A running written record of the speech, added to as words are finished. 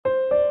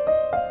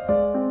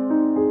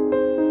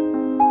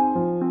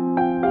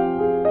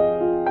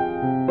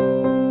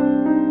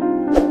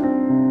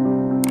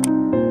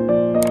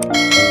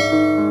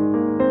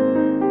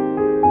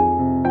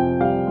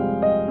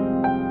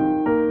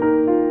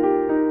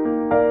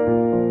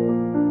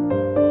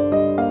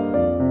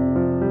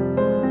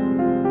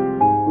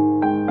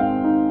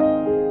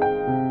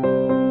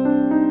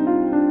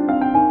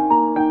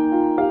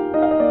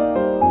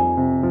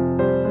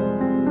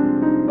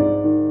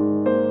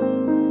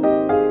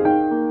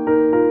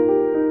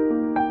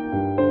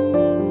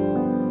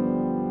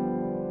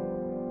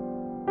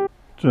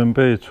准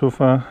备出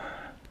发，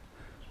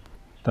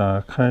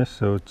打开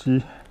手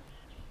机。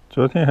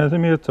昨天还是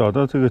没有找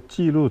到这个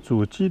记录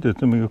足迹的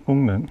这么一个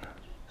功能，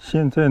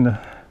现在呢，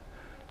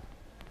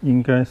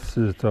应该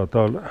是找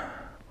到了。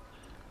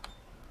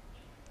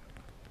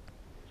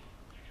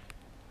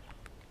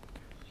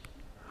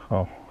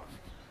好，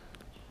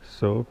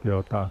手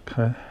表打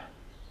开，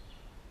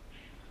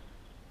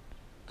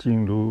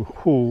进入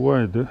户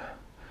外的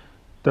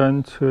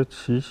单车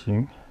骑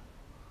行。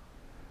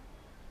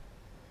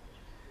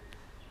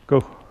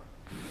Go。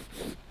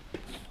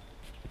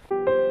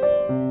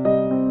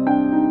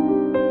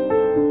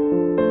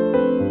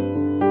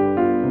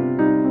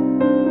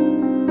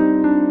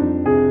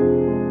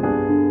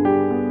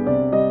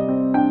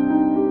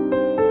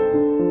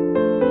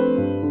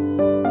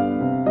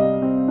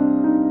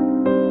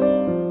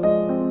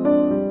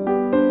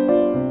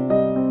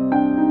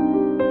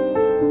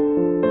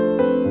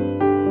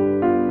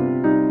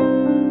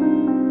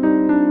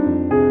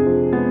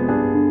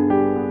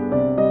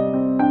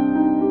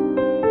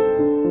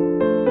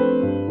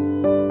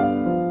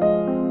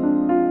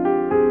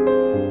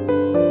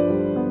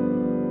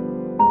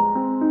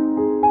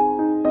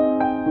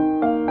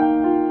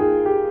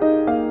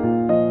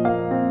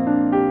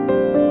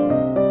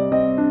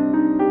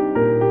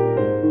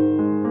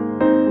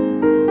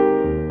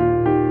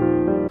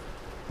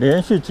连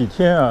续几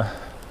天啊，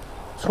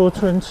出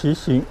村骑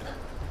行，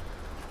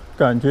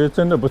感觉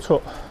真的不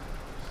错。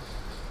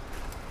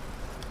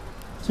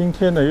今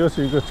天呢，又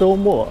是一个周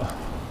末。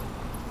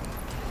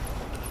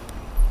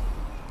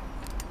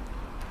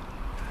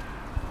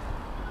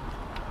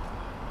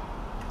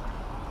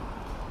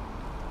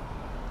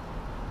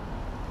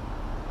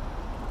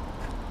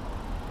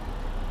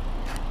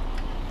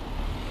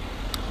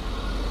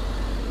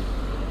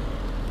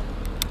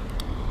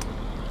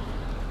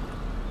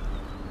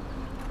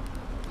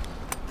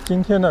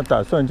今天呢，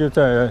打算就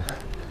在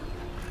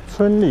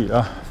村里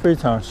啊，非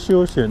常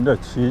休闲的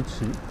骑一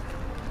骑。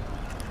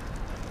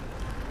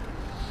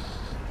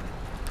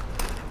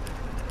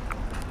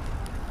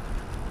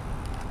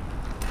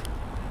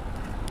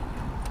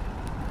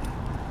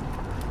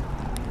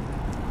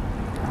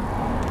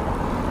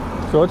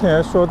昨天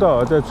还说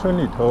到，在村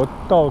里头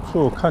到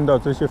处看到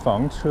这些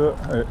房车，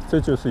这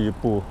就是一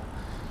部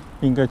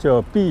应该叫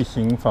B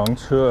型房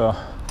车啊。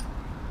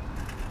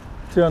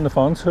这样的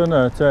房车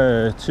呢，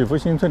在祈福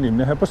新村里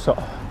面还不少，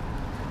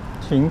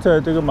停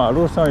在这个马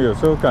路上，有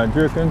时候感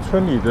觉跟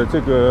村里的这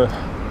个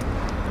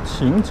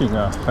情景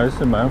啊，还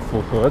是蛮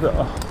符合的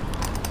啊。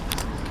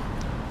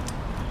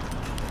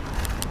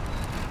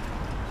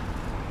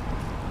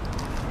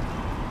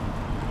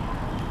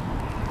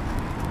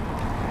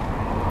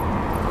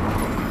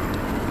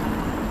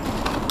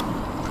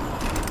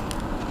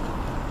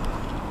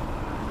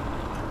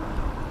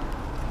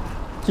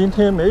今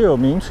天没有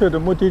明确的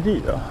目的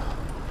地啊。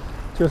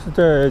就是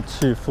在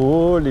祈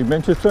福里面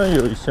去转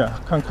悠一下，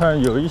看看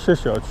有一些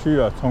小区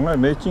啊，从来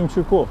没进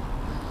去过，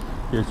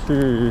也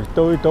去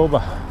兜一兜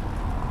吧。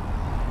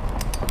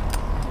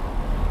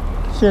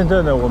现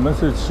在呢，我们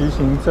是骑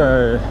行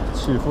在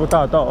祈福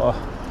大道啊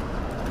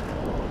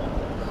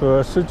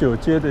和19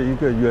街的一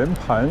个圆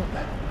盘，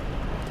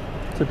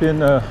这边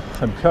呢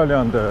很漂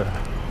亮的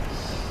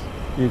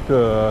一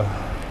个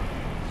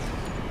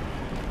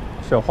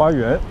小花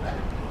园。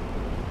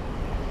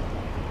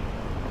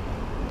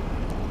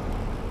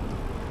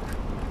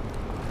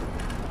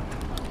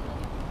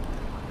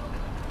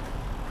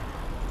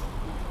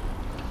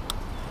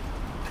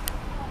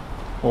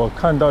我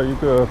看到一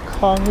个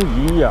康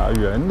怡雅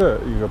园的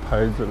一个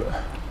牌子了。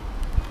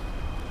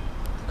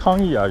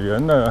康怡雅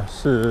园呢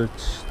是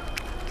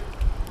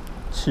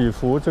祈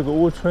福这个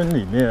屋村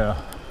里面啊，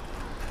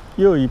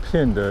又一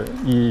片的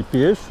以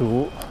别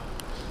墅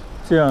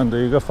这样的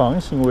一个房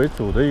型为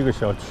主的一个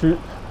小区。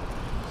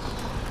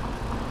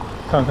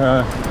看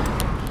看，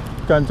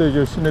干脆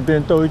就去那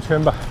边兜一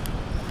圈吧。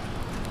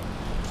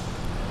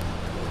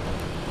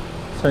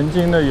曾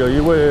经呢，有一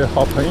位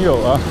好朋友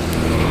啊。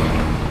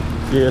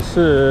也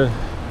是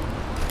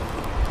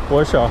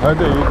我小孩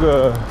的一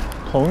个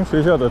同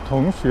学校的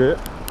同学，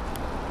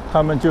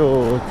他们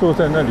就住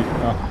在那里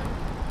啊。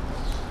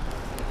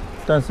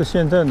但是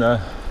现在呢，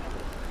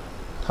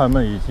他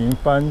们已经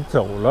搬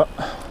走了。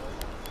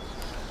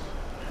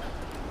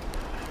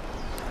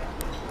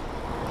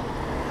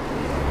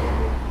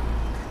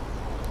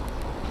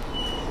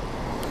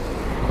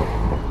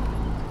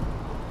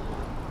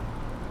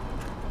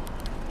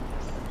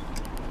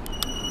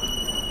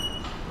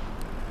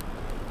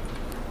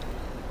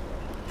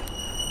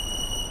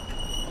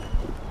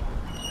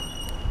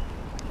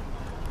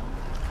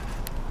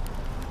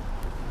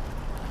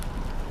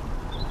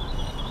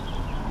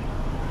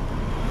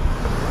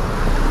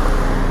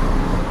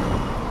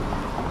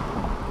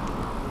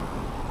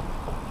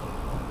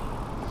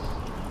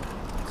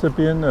这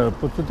边呢，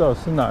不知道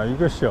是哪一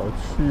个小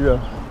区啊。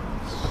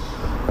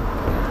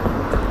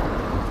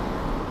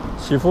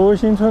祈福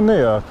新村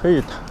内啊，可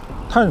以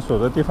探索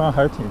的地方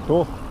还挺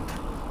多。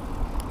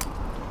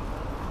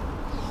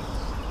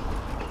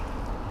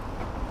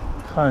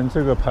看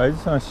这个牌子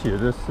上写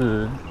的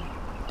是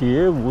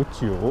蝶舞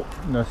酒，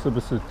那是不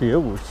是蝶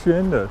舞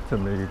轩的这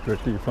么一个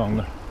地方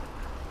呢？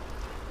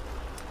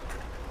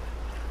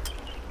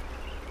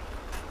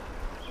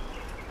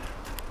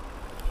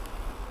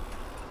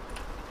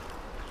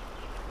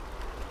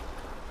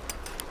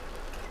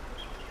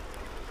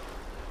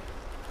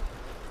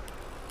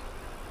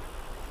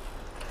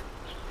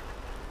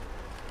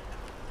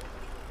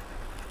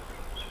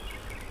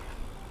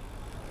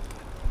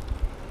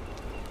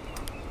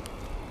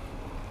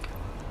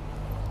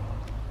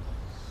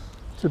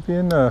这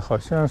边呢，好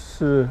像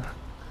是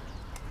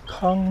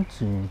康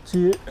景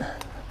街，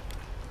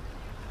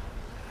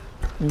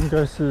应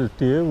该是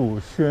蝶舞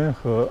轩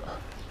和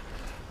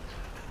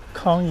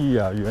康怡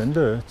雅园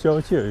的交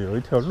界有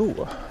一条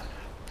路啊，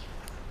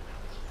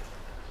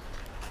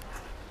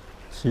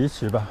骑一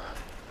骑吧。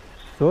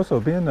左手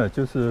边呢，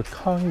就是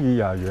康怡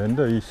雅园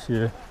的一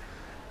些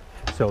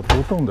小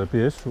独栋的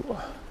别墅啊。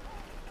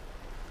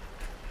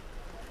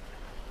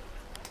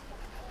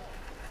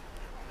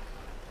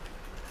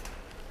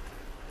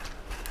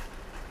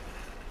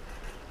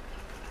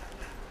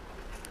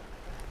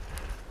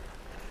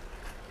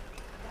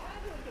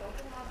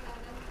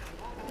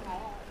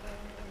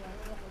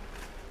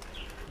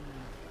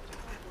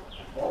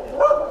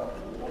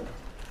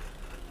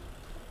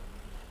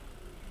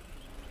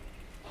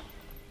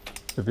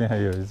这边还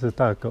有一只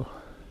大狗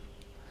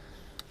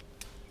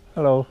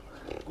 ，Hello，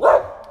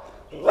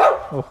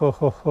 哦吼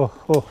吼吼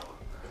吼，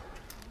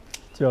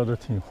叫得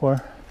挺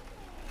欢。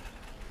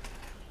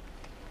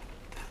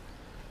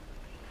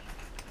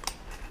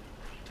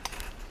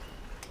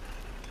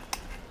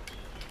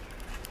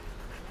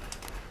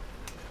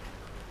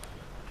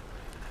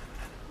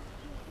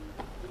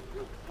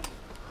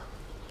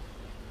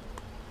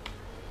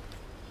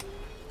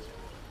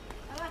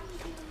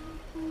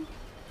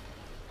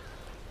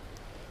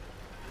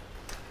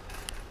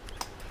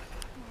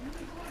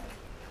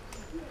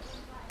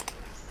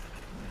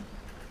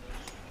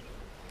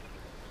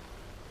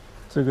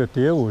这个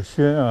蝶舞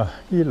轩啊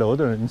，1楼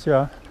的人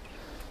家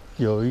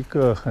有一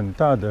个很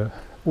大的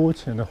屋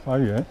前的花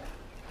园。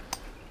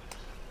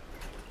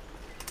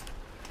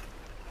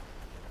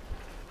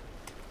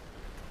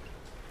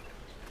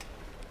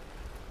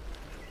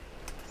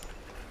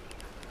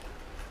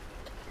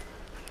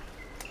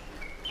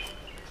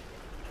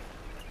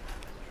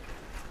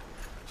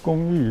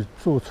公寓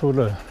住出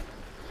了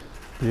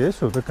别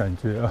墅的感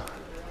觉啊，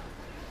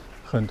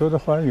很多的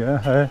花园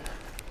还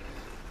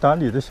打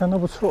理得相当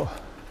不错。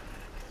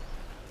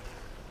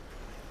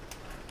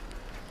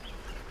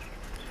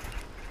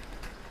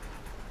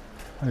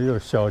还有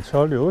小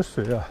桥流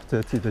水啊，在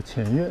自己的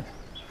前院。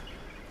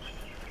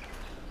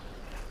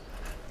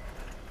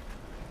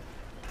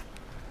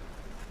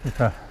你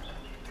看，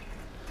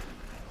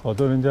好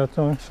多人家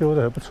装修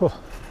的还不错。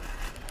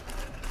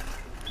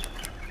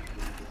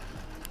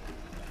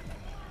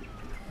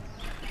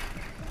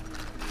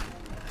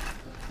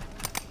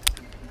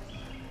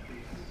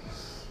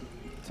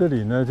这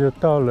里呢，就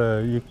到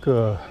了一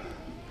个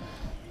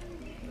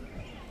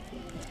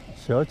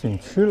小景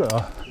区了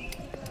啊。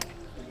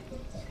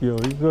有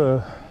一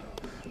个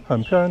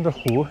很漂亮的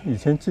湖，以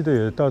前记得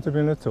也到这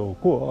边来走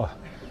过啊，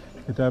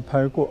给大家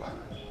拍过。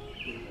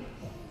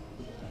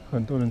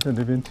很多人在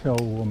那边跳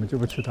舞，我们就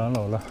不去打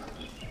扰了。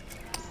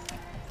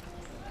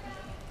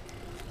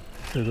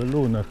这个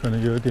路呢，可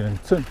能有点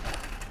正。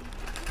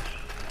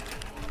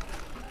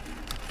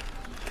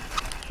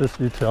这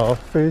是一条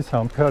非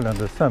常漂亮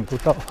的散步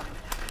道，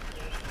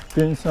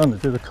边上的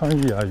就是康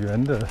怡雅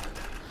园的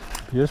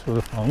别墅的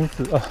房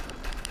子啊，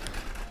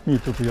密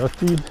度比较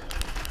低。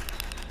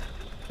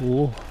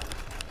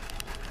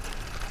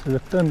这个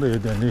蹬的有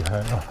点厉害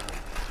啊，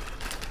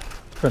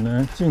可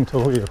能镜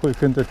头也会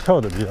跟着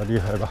跳的比较厉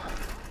害吧。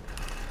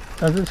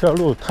但这条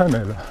路太美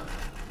了，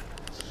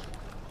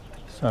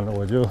算了，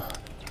我就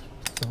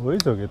走一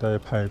走，给大家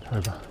拍一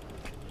拍吧。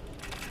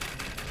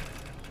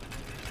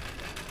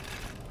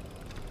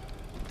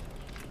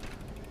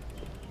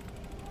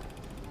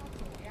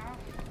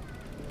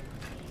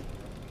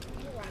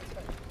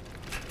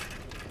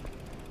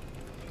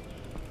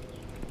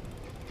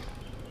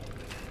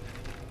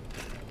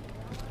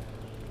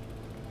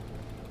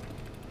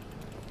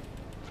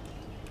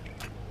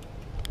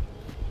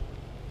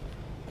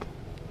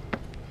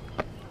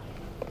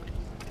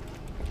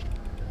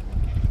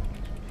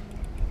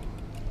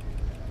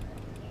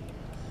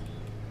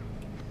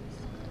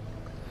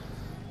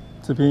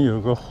这边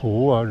有个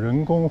湖啊，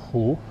人工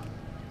湖，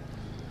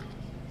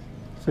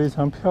非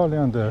常漂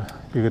亮的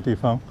一个地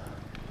方。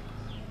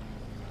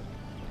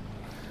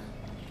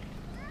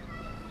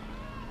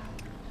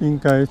应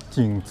该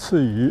仅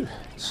次于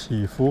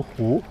祈福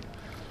湖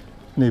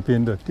那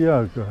边的第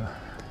2个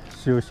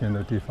休闲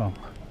的地方。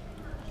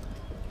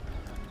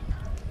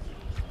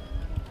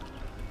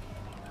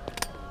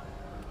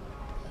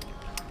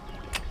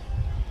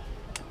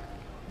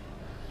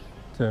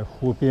在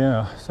湖边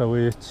啊，稍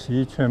微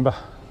骑一圈吧。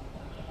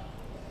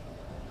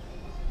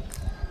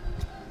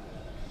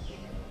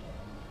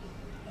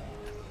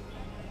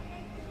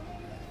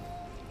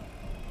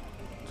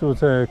住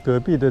在隔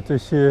壁的这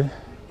些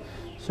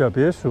小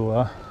别墅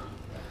啊，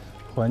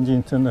环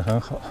境真的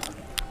很好。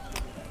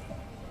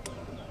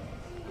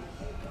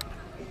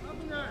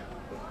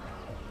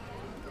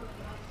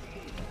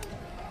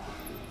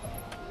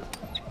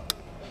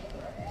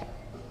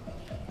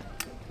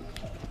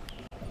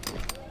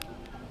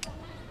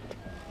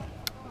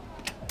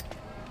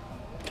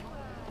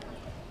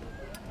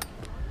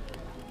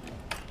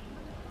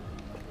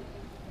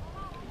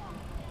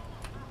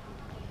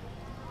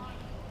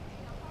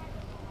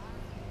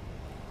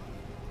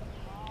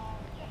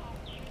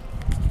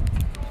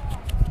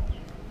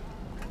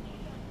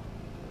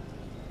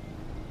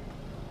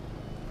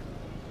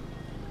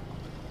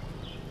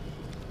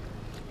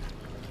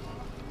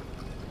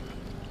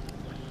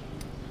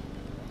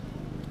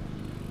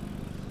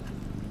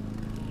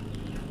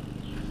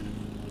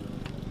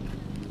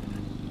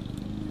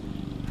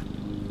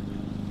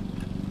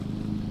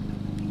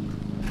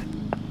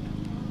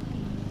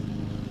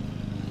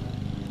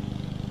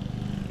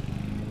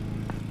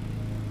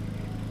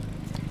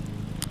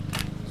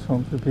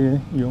从这边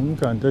勇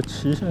敢地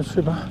骑下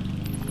去吧。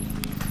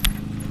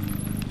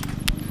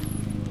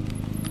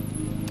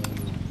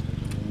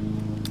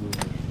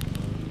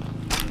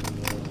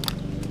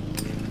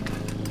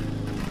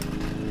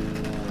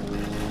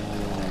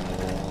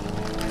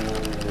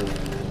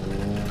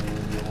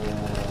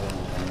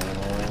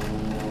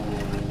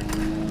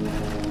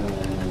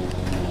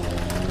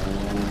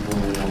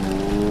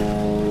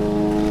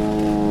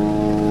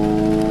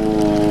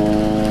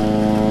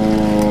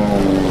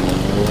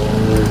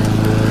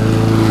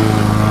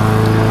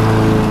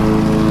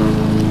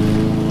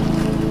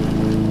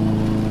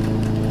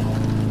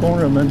工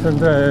人们正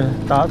在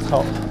打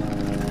草，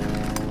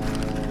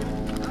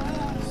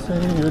声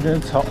音有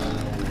点吵，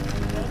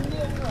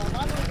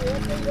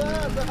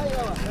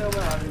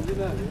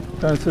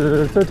但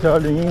是这条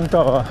林荫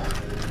道啊，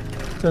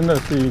真的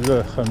是一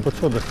个很不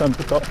错的散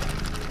步道。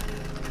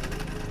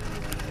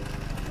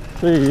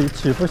所以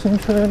祈福新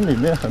村里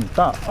面很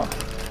大啊，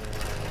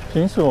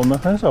平时我们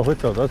很少会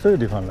走到这个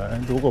地方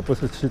来，如果不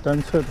是骑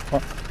单车的话。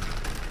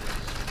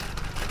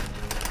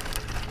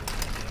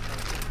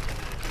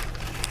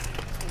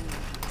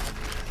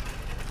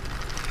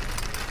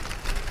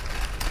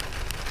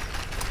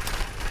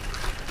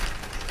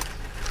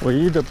唯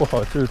一的不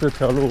好就是这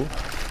条路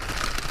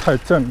太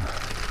正了。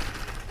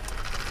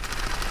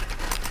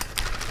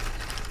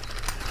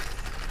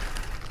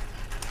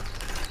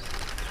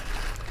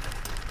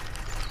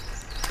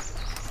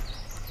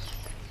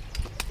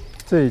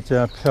这一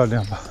家漂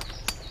亮吧？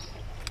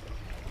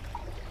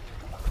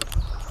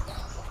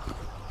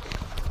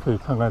可以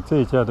看看这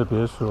一家的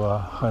别墅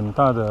啊，很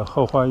大的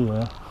后花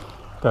园，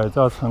改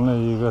造成了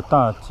一个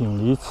大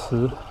锦鲤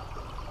池，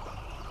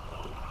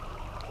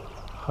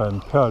很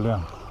漂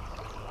亮。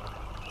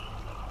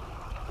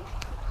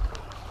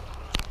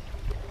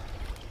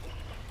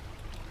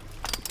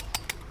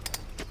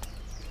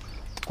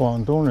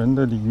广东人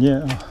的理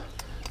念啊，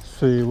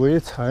水为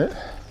财，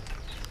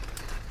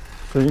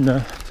所以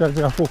呢，家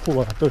家户户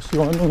啊都希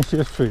望弄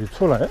些水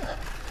出来，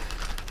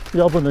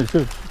要不呢就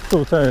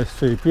住在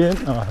水边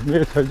啊，没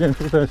有条件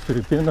住在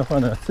水边的话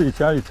呢，自己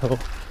家里头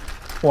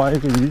挖一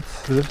个鱼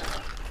池。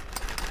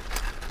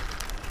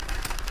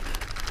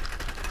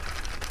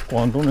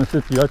广东人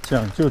是比较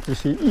讲究这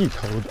些意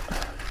头的。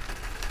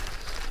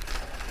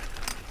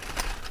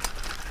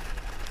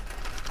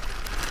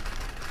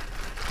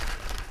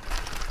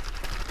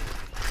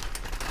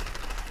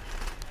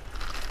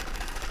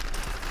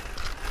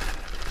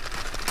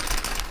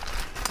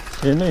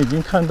前面已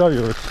经看到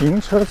有停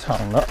车场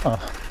了啊，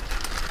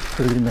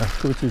所以呢，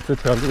估计这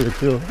条路也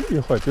就一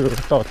会儿就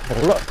到头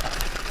了。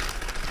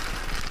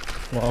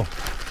哇哦，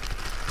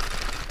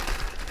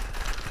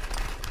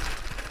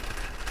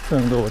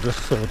震得我的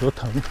手都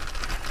疼。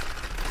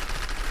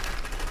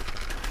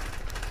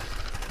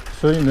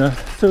所以呢，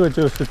这个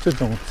就是这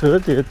种折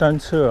叠单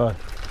车啊，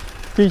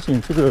毕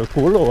竟这个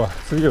轱辘啊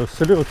只有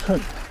16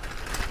寸，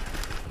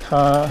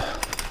它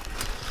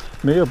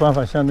没有办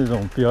法像那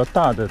种比较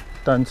大的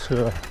单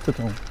车啊，这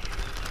种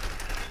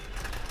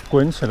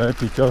滚起来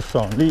比较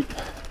爽利。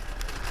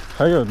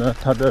还有呢，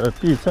它的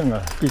避震啊，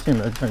毕竟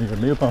来讲也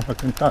没有办法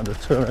跟大的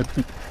车来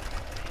比，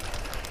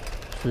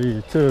所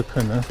以这个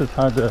可能是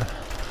它的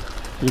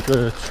一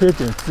个缺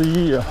点之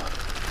一啊。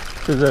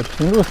就在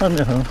平路上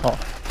面很好，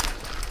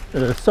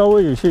稍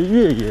微有些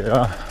越野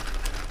啊，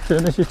在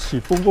那些起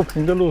伏不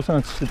平的路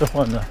上骑的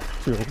话呢，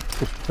就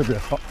不是特别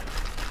好。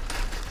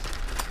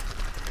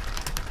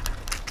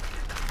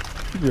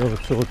又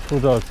走出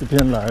到这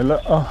边来了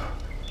啊，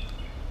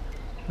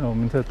那我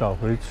们再倒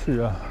回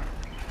去啊，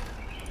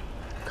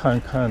看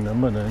看能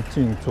不能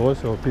进左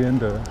手边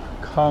的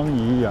康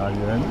怡雅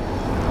园，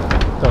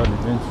到里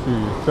面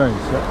去转一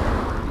下。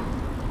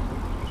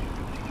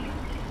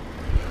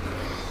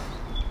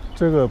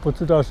这个不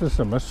知道是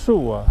什么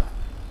树啊，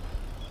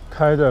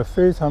开得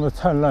非常的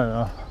灿烂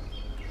啊，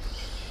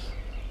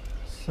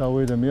稍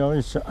微的瞄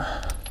一下。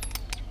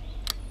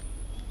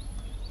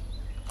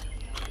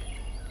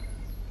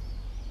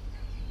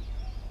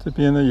这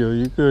边呢有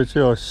一个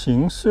叫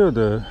行社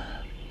的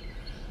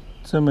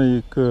这么一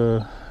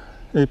个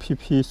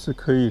APP 是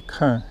可以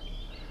看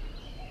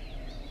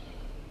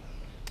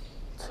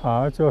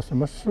查叫什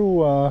么树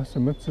啊、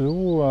什么植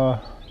物啊，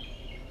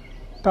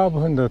大部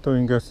分的都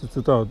应该是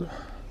知道的。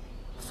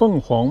凤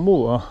凰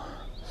木啊，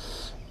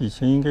以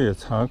前应该也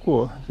查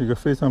过，一个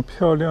非常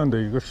漂亮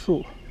的一个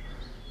树，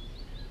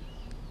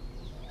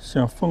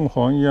像凤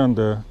凰一样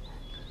的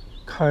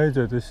开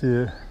着这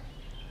些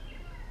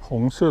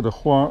红色的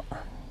花，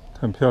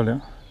很漂亮，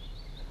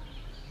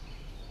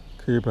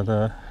可以把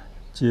它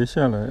截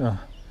下来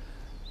啊，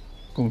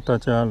供大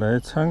家来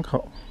参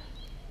考。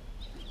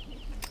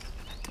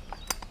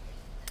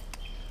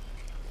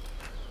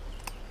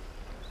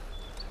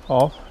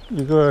好，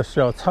一个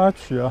小插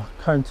曲啊，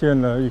看见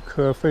了一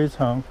棵非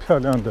常漂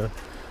亮的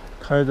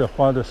开着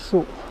花的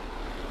树，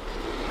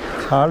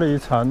查了一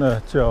查呢，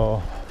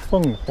叫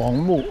凤凰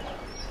木。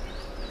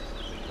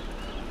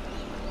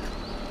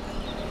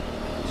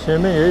前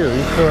面也有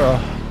一棵啊，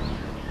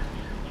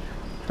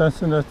但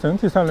是呢，整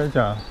体上来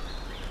讲，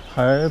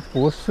还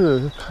不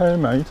是开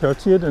满一条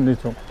街的那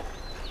种。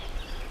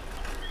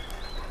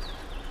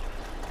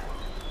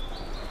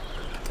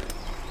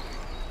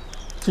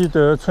记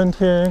得春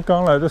天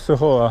刚来的时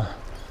候啊，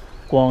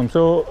广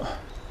州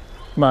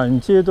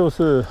满街都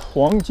是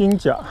黄金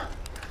甲，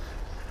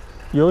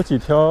有几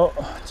条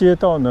街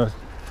道呢，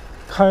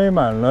开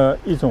满了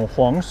一种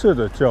黄色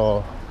的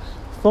叫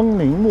风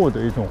铃木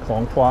的一种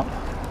黄花。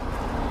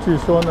据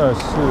说呢，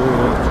是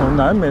从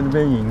南美那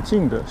边引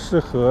进的，适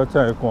合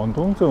在广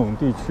东这种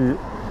地区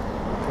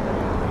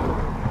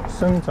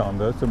生长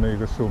的这么一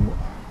个树木。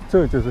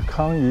这就是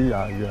康怡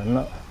雅园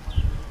了，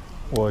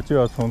我就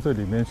要从这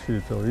里面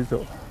去走一走。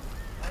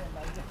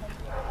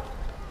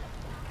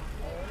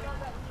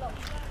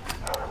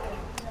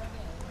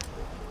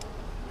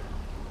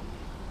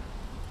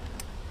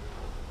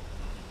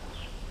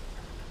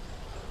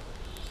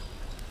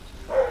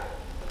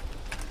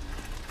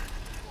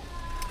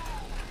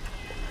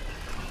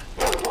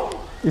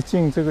一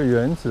进这个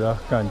园子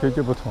啊，感觉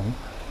就不同。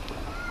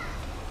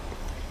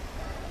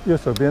右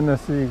手边呢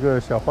是一个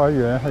小花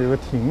园，还有个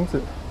亭子，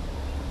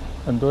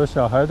很多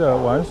小孩的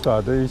玩耍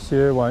的一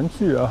些玩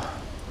具啊。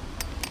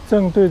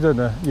正对着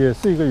呢也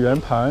是一个圆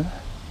盘，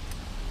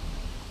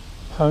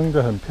喷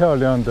着很漂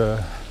亮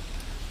的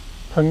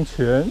喷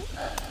泉，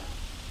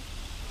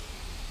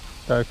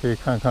大家可以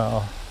看看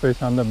啊，非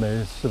常的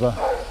美，是吧？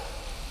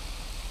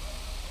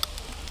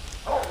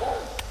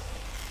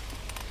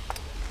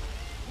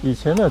以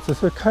前呢，只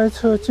是开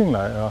车进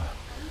来啊，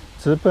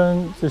直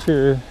奔这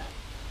些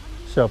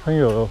小朋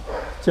友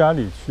家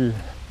里去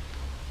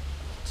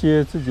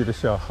接自己的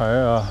小孩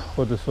啊，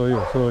或者说有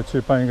时候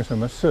去办一个什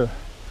么事，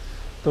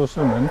都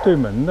是门对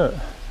门的，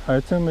还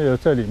真没有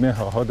在里面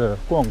好好的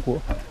逛过。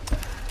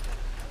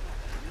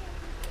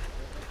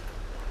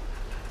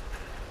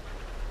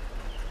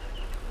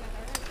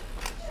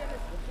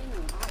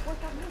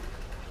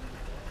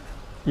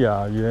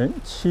雅园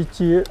七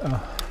街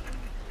啊。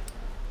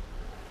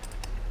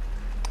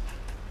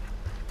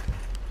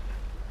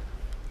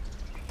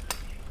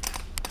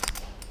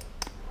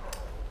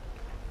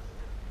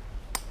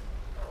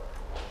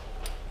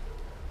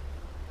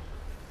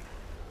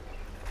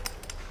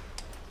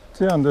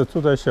这样的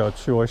住宅小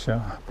区，我想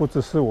不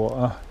只是我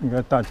啊，应该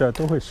大家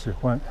都会喜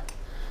欢。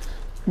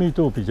密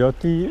度比较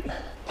低，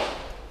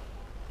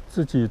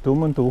自己独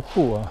门独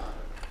户啊，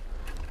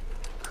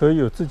可以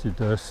有自己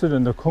的私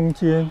人的空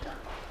间，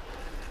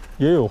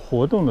也有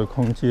活动的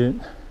空间。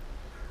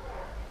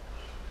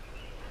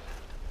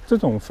这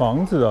种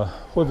房子啊，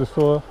或者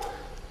说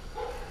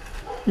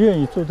愿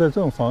意住在这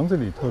种房子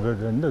里头的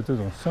人的这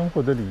种生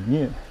活的理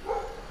念，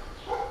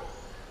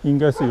应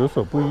该是有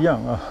所不一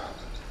样啊。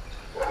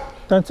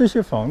但这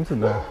些房子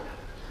呢，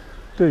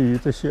对于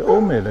这些欧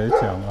美来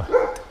讲啊，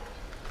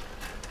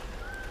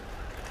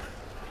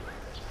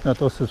那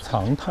都是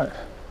常态。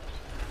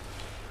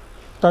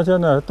大家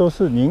呢都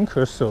是宁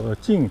可舍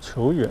近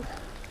求远，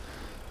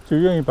就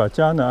愿意把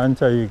家呢安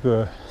在一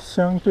个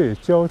相对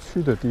郊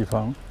区的地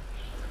方，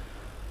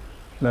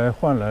来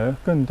换来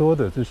更多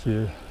的这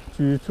些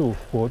居住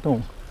活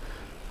动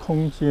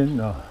空间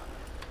啊。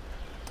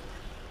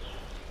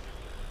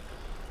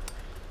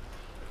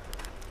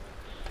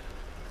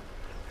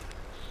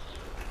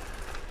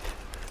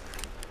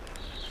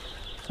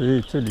所以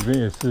这里边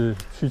也是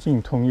曲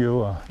径通幽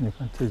啊！你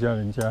看这家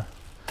人家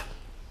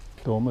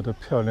多么的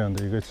漂亮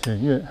的一个前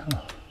院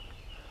啊！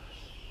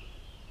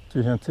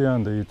就像这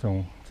样的一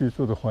种居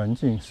住的环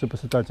境，是不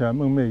是大家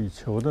梦寐以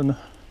求的呢？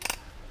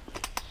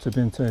这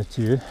边在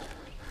结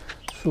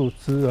树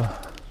枝啊，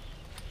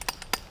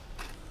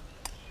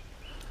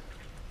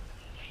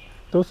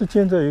都是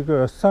建在一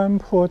个山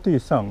坡地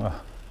上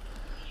啊，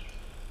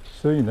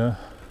所以呢，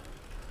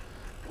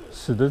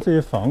使得这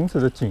些房子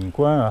的景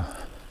观啊，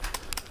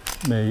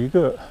每一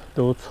个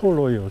都错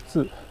落有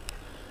致，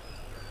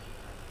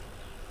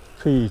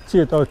可以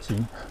借到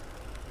景，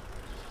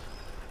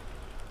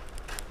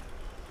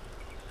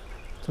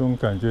这种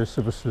感觉是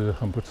不是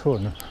很不错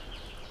呢？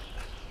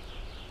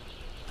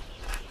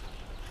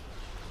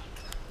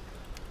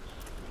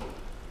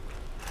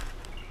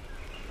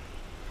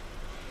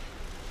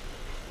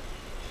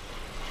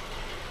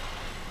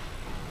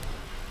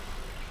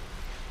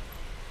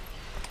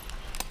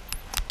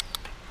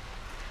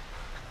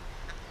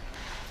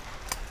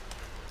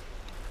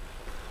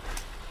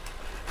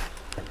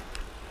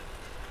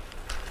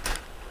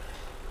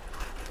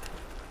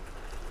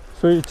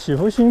所以祈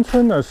福新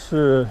村呢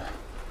是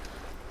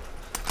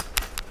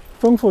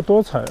丰富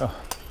多彩啊，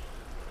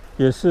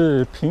也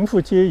是贫富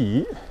皆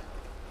宜，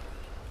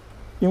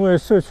因为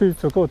社区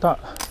足够大，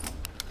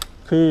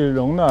可以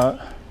容纳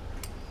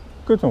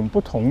各种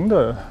不同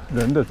的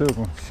人的这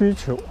种需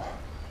求，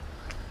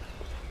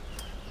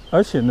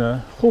而且呢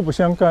互不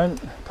相干，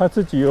它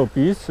自己有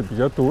彼此比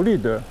较独立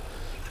的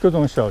各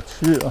种小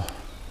区啊，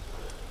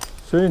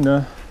所以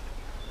呢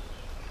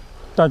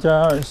大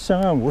家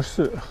相安无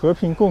事，和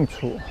平共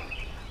处。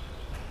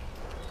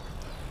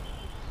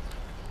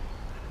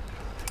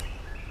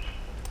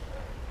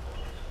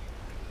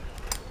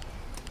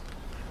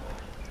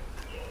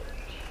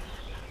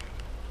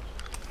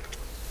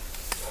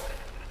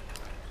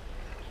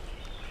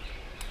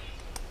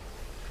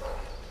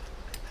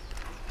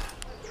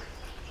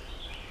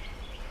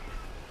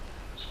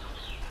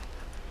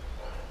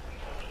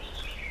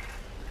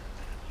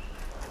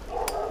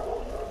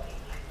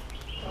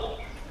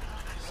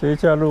谁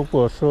家如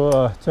果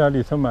说家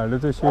里头买了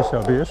这些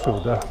小别墅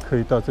的，可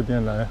以到这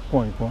边来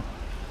逛一逛，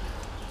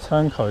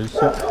参考一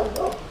下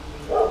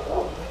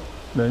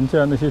人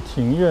家那些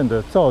庭院的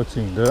造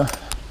景的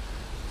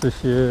这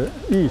些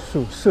艺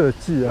术设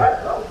计啊。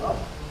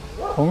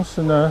同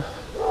时呢，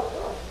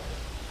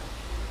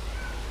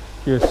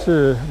也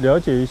是了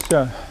解一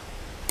下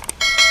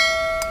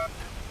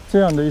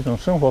这样的一种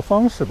生活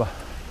方式吧。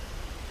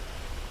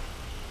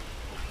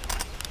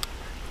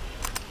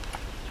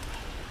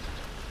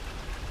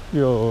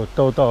又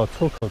都到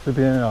出口这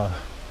边啊，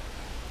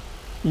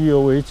意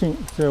犹未尽，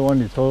再往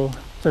里头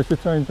再去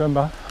转一转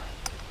吧。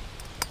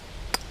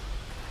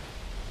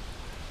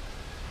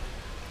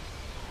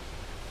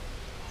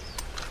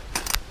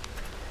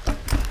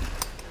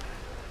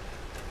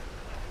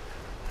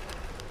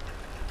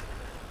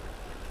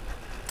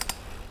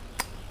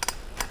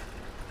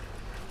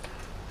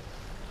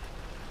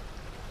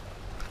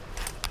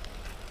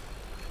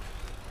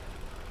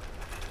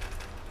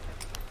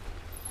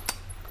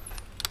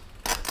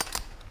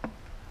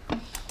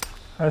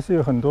还是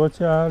有很多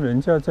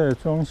人家在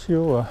装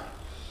修啊，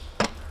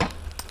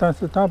但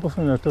是大部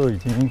分呢都已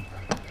经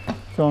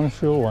装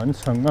修完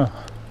成了。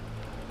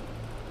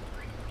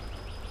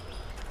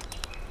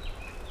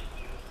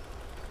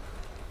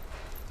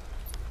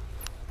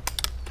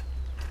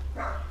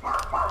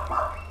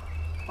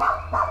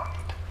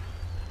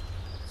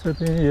这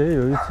边也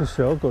有一只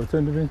小狗在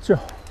那边叫。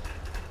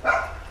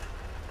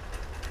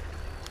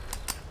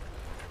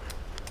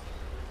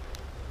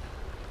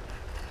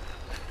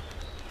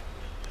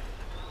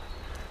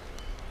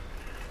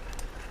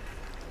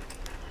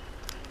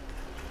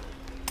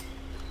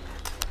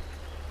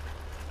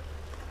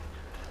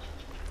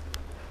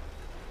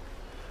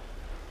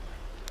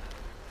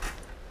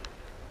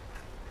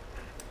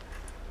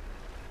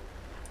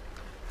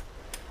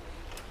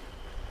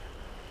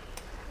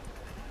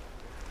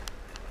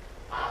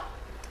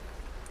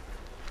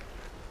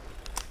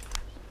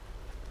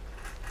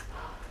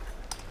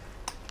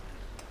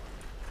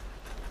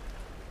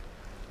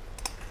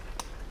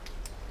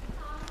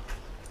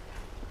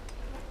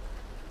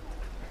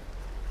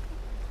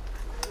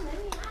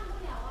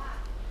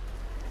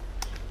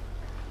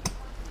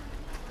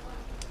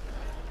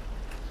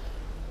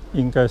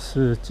应该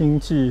是经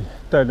济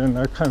带人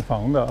来看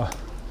房的啊，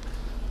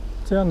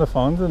这样的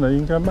房子呢，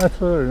应该卖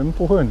出的人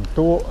不会很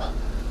多，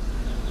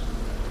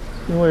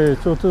因为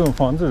做这种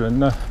房子人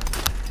呢，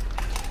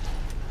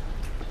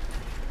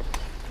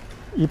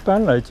一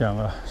般来讲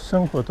啊，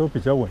生活都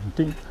比较稳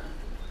定，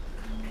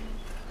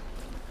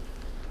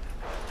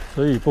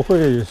所以不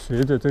会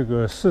随着这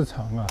个市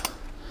场啊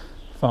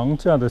房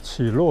价的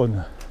起落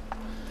呢，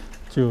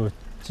就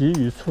急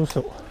于出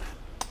手。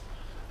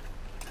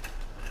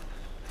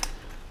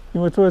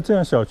因为住在这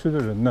样小区的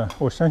人呢，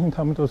我相信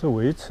他们都是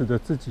维持着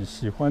自己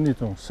喜欢的一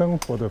种生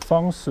活的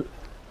方式，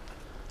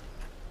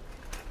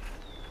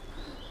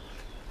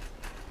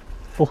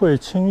不会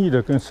轻易的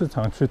跟市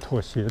场去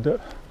妥协的。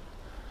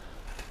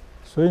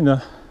所以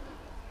呢，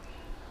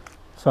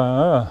反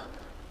而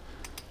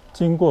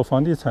经过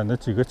房地产的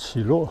几个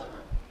起落，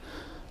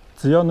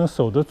只要能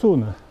守得住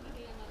呢，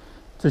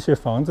这些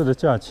房子的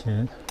价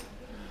钱、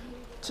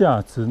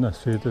价值呢，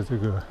随着这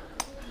个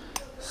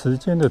时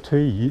间的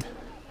推移，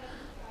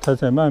它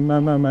在慢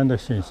慢的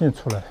显现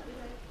出来。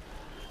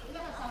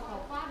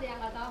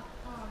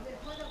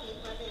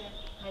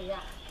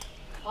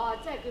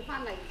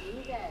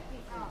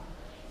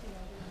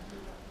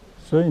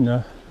所以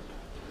呢，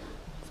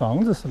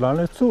房子是拿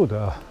来住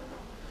的啊，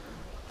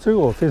这个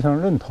我非常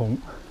认同。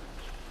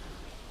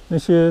那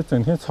些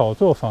整天炒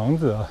作房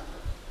子啊，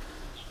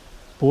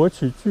博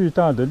取巨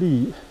大的利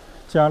益，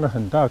加了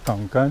很大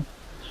杠杆，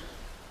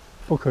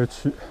不可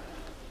取。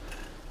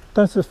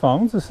但是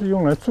房子是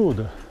用来住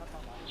的。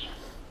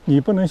你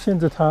不能限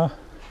制他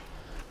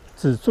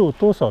只住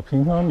多少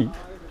平方米，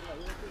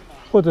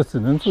或者只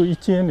能住1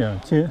间2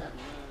间。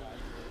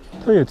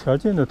他有条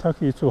件的，他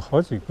可以住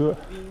好几个。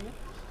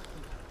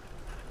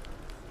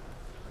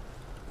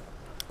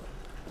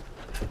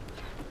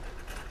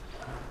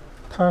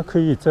他可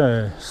以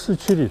在市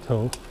区里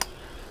头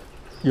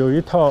有一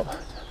套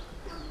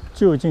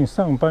就近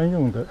上班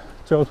用的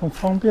交通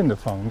方便的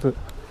房子。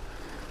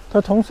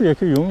它同时也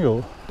可以拥有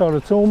到了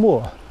周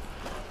末、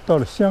到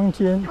了乡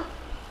间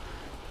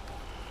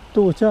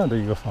度假的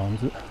一个房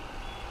子。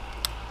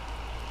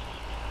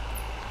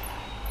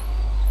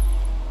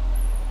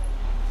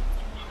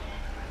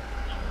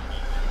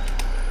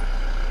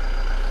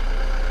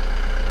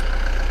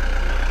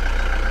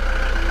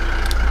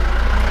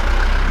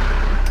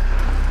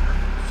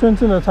甚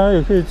至呢，它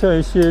也可以在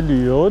一些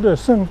旅游的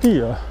胜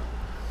地啊，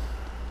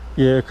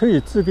也可以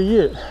置个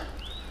业，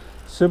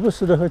时不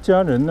时的和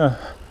家人呢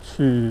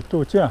去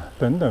度假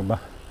等等吧。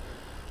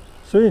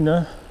所以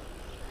呢，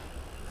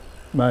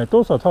买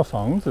多少套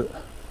房子，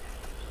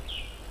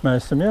买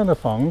什么样的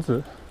房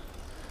子，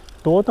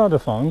多大的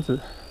房子，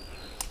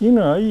因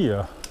人而异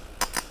啊。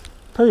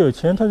他有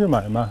钱他就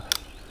买嘛，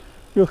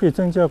又可以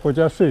增加国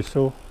家税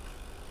收。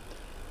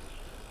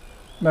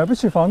买不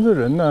起房子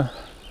的人呢，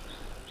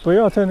不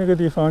要在那个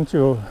地方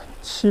就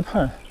期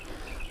盼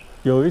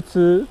有一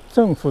只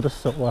政府的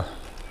手啊，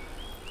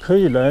可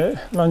以来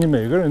让你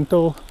每个人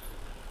都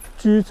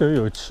居者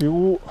有其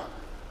屋。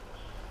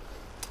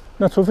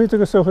那除非这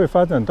个社会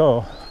发展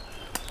到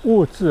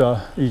物质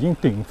啊已经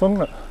顶峰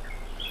了，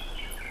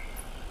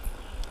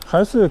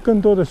还是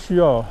更多的需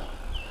要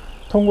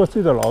通过自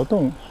己的劳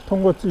动，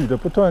通过自己的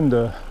不断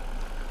的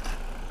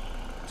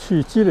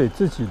去积累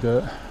自己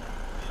的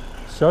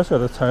小小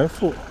的财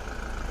富，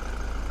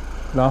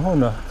然后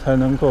呢才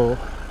能够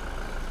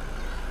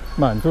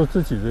满足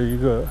自己的一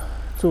个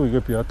住一个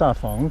比较大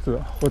房子，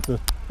或者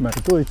买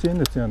多一间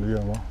的这样的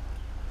愿望。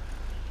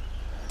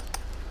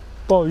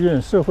抱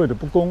怨社会的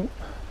不公，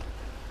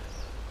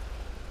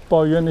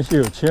抱怨那些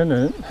有钱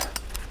人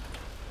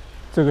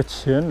这个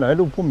钱来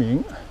路不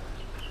明，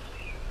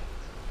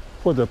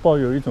或者抱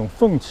有一种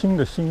愤青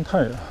的心态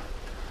啊，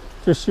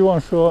就希望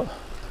说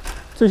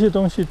这些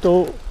东西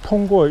都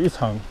通过一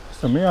场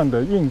什么样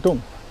的运动，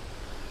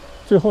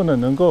最后呢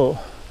能够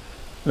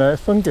来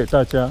分给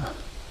大家。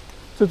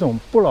这种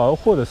不劳而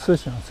获的思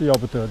想是要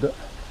不得的。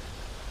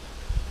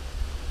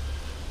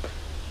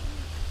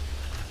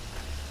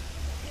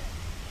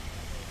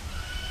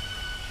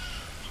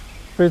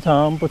非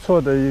常不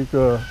错的一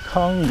个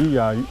康怡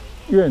雅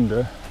院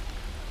的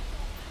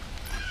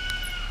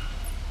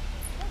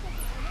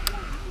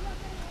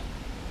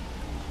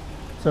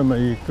这么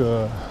一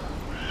个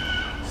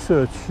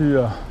社区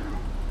啊。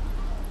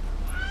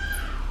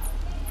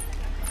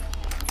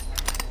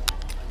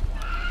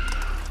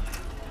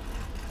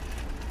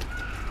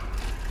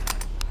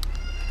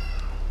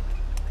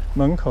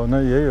门口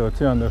呢也有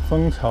这样的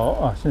蜂巢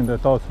啊，现在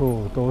到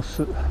处都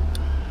是。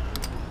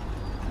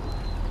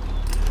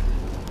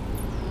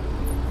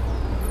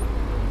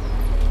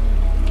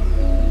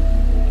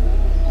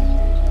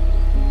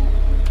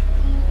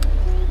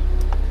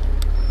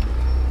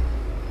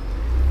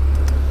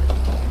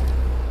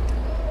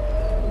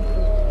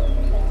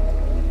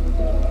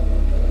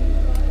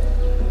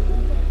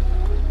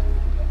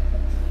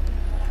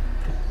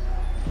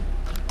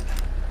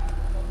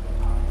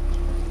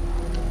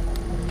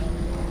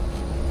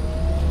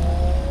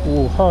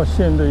5号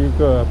线的一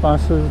个巴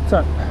士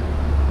站，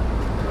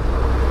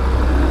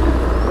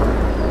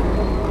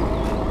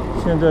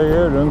现在也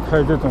有人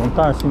开这种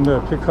大型的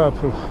pickup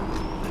了。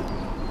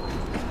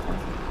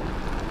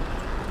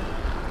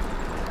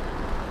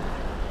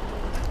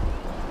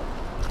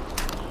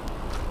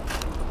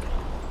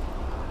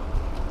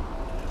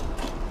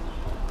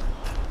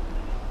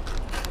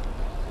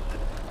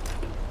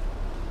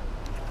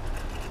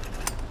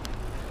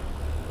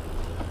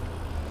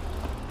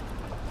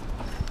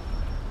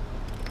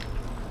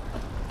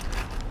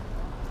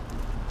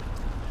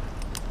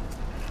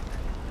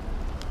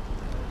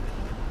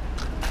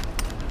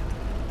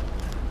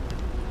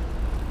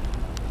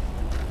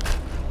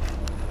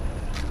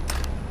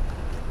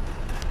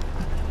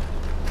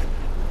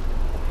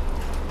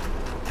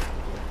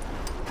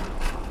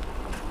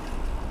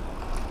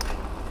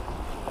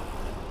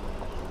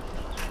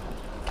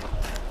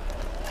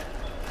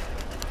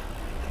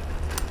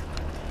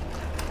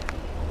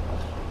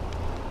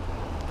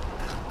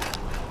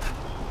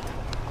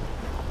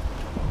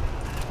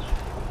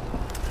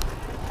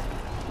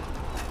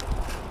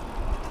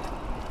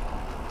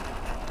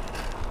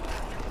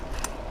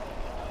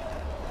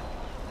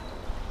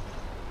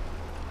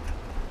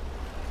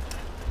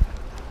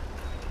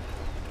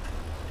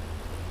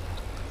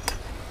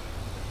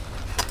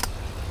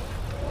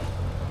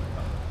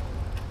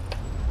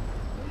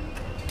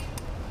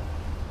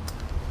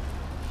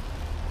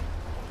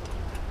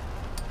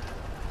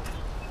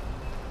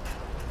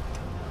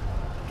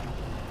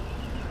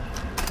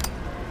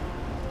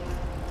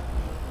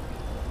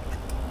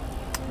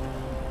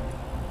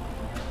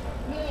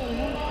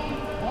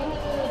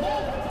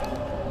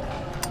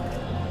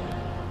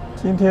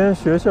今天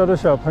学校的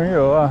小朋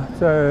友啊，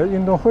在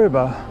运动会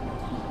吧。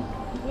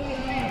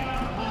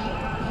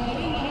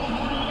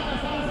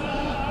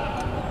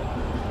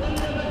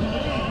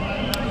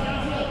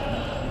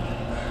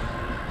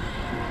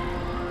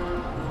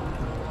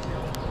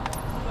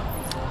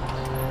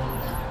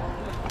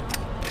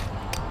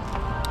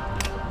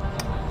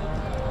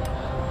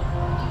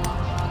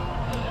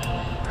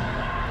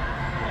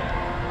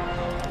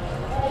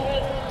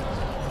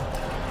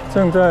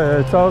正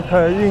在召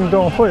开运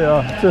动会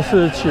啊，这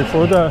是祈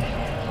福的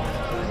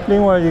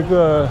另外一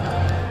个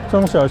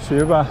中小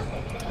学吧，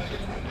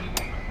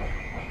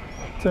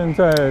正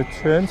在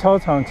全操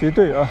场集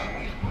队啊，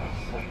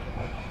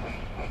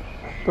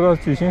不知道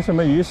举行什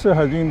么仪式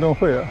还是运动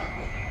会啊。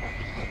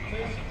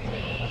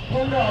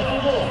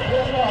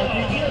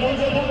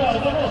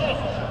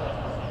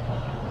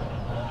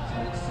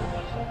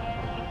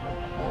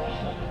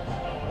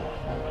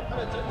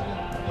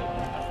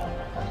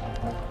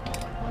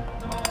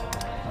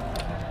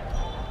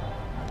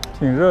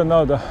挺热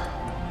闹的。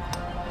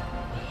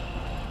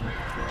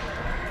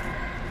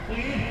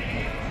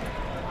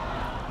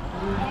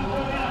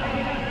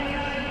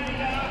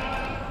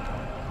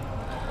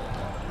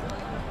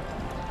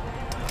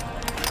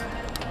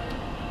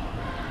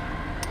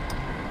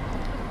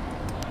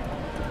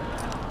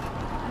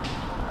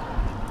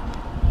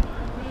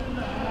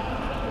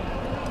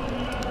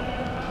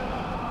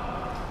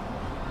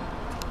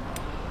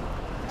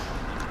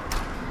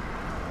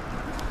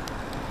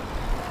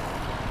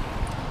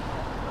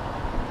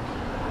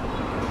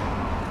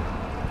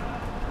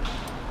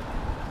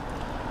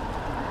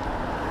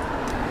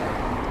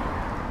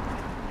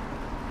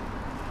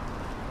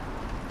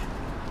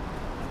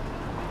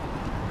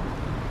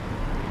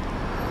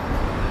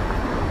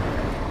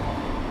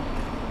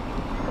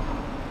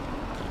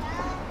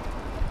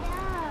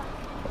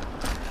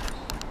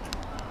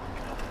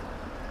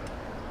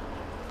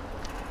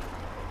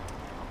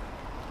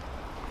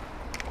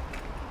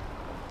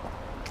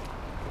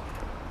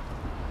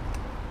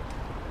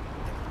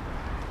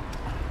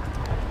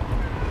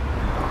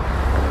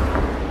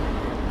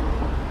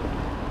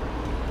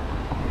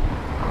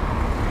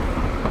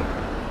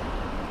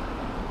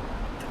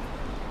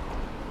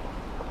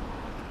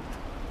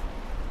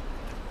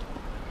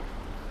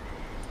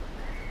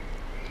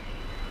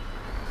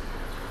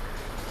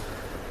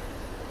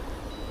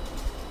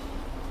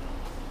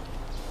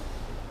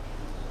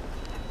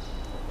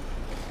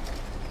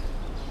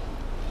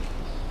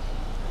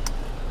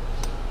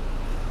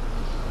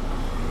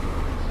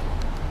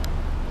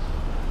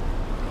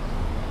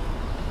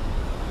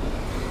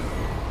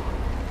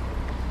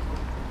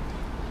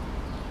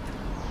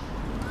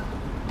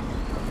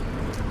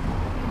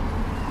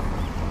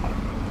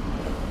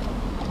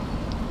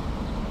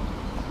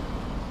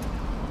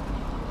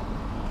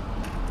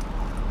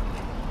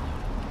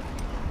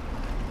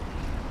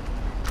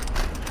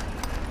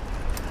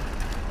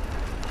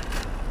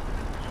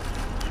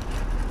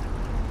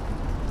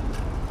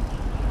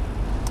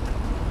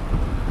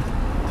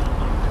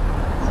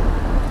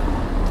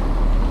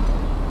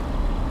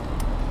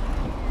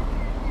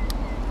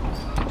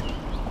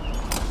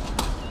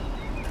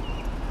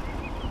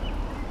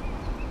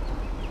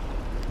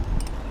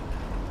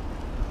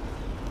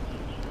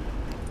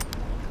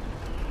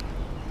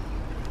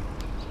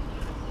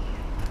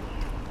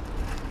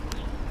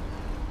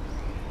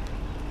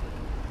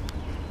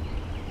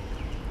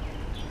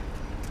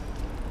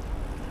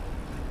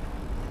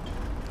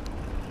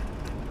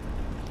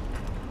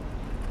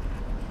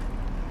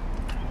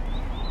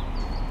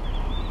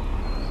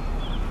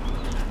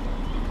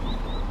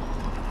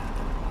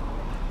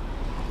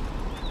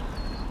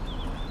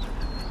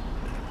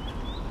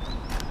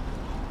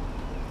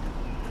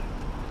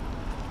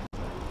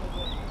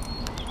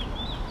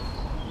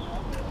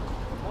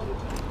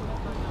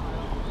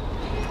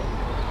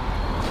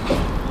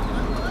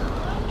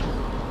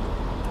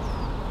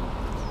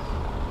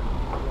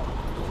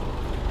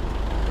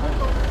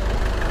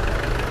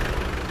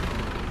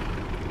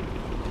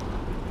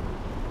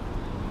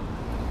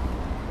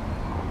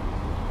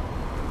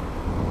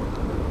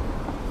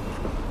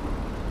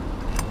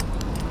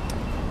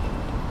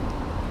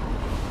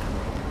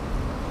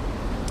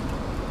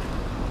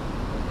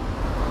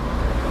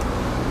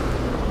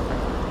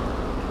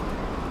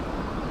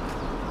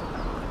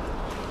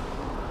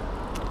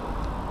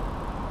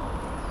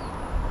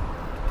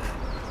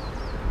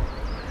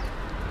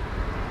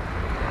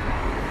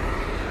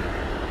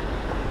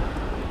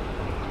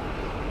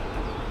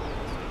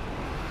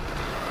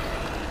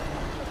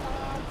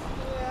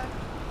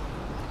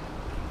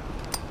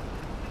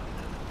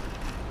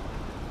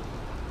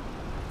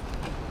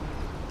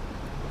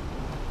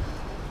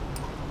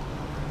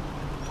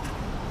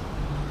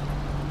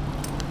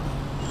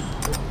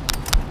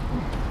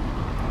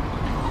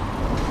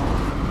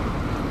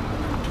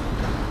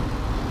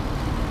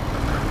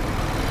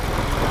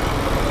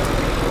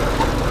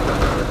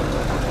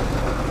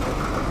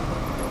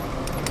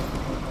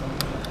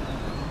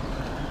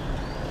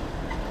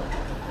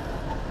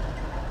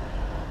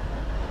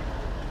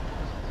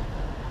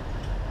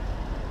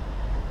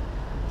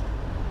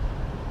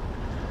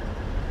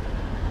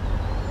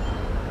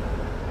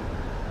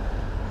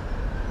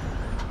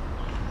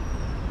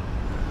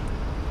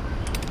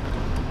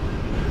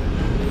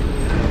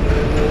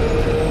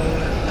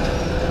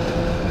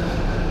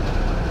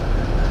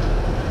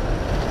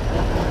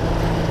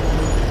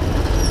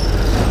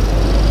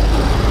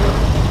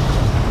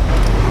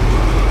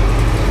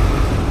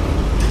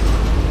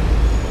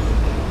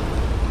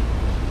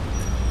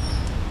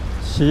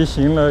骑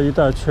行了一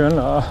大圈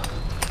了啊，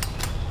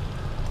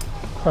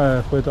快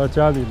回到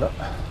家里了。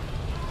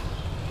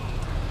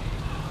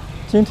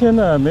今天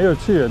呢，没有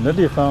去远的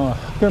地方啊，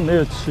更没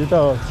有骑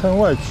到村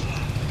外去，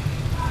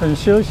很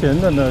休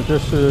闲的呢，就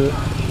是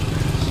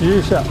骑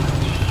一下。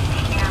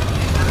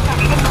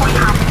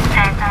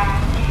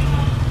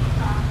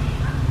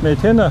每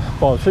天呢，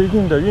保持一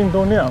定的运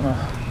动量啊，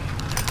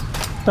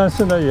但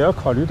是呢，也要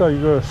考虑到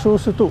一个舒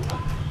适度，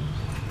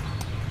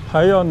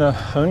还要呢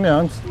衡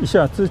量一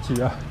下自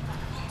己啊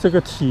这个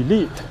体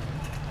力，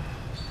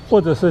或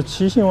者是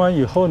骑行完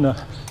以后呢，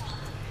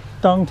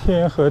当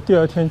天和第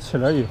二天起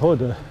来以后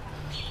的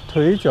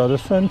腿脚的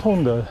酸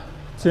痛的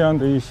这样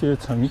的一些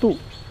程度，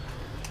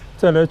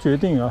再来决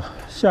定啊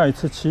下一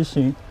次骑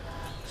行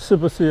是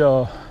不是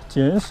要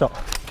减少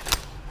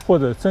或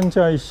者增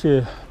加一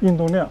些运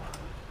动量。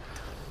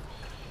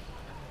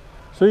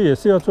所以也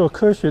是要做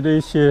科学的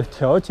一些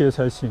调节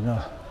才行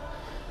啊。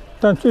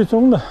但最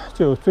终呢，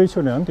就追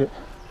求2点，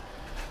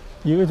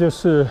一个就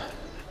是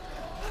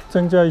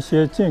增加一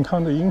些健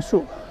康的因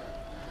素，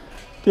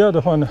第二的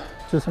话呢，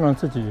就是让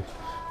自己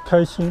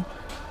开心。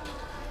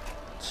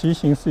骑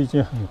行是一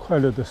件很快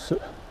乐的事。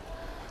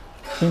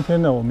今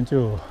天呢，我们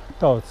就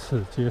到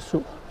此结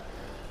束，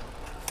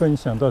分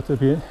享到这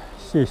边，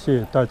谢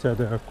谢大家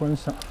的观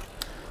赏，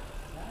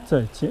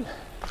再见。